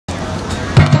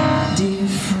Dear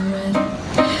Fred,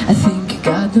 I think you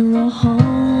got the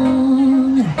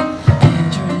wrong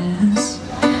address.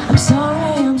 I'm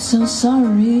sorry, I'm so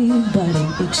sorry, but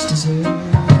each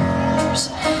deserves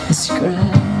a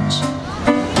scratch.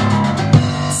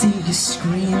 See you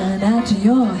screaming at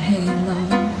your halo,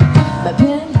 my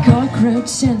pet cockroach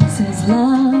senses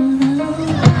love.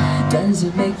 Does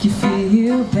it make you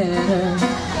feel better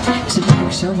to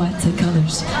picture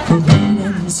watercolors for red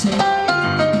and silk?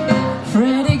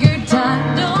 Freddie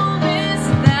Goodtime, don't miss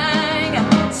a thing.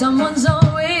 Someone's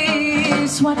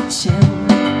always watching.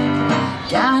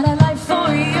 Got a life for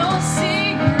your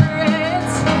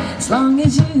secrets, as long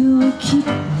as you keep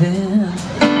them.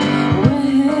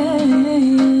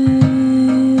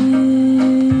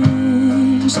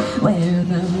 Wear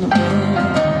them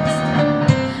best.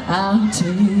 I'll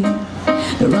take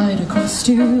the ride across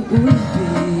to be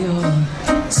your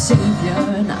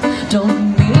savior. Now,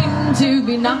 don't mean to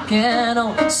be knocking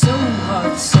on so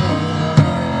hard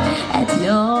at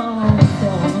your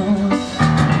door.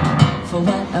 For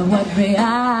what may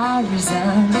I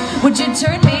resign? Would you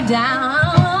turn me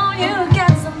down? You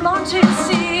get some launching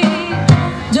seat.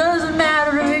 Doesn't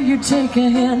matter if you take a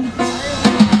hint.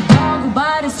 Dog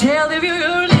bite his tail if you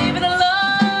leave it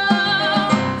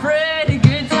alone. Freddie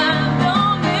Goodtime,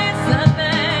 don't miss a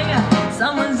thing.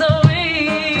 Someone's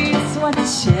always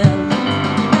watching.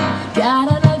 Got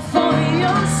a knife for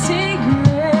your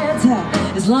secrets,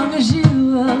 as long as you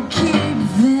keep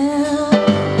them.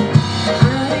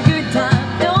 Freddie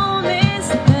Goodtime, don't miss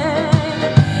a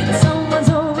thing. Someone's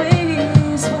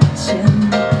always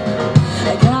watching.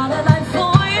 I got a knife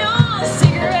for your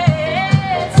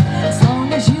cigarettes, as long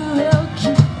as you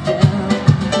keep them.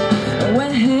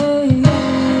 When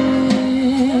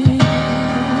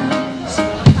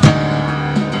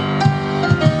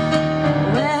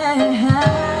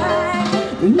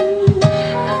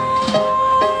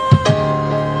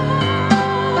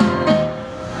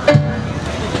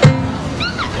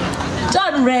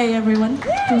Ray, everyone.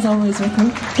 It was always with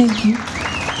me. Thank you.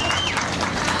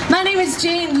 My name is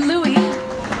Jane Louis.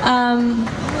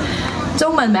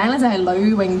 中文名咧就係呂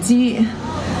詠芝，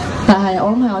但係我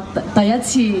諗係我第一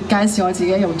次介紹我自己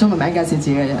用中文名介紹自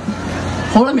己嘅啫，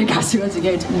好耐未介紹過自己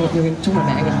用中文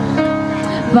名嘅。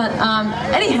But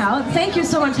anyhow, thank you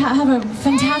so much. Have a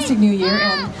fantastic new year,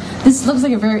 and this looks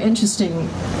like a very interesting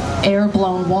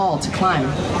air-blown wall to climb.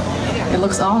 It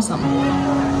looks awesome.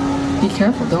 Be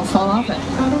careful, don't fall off it.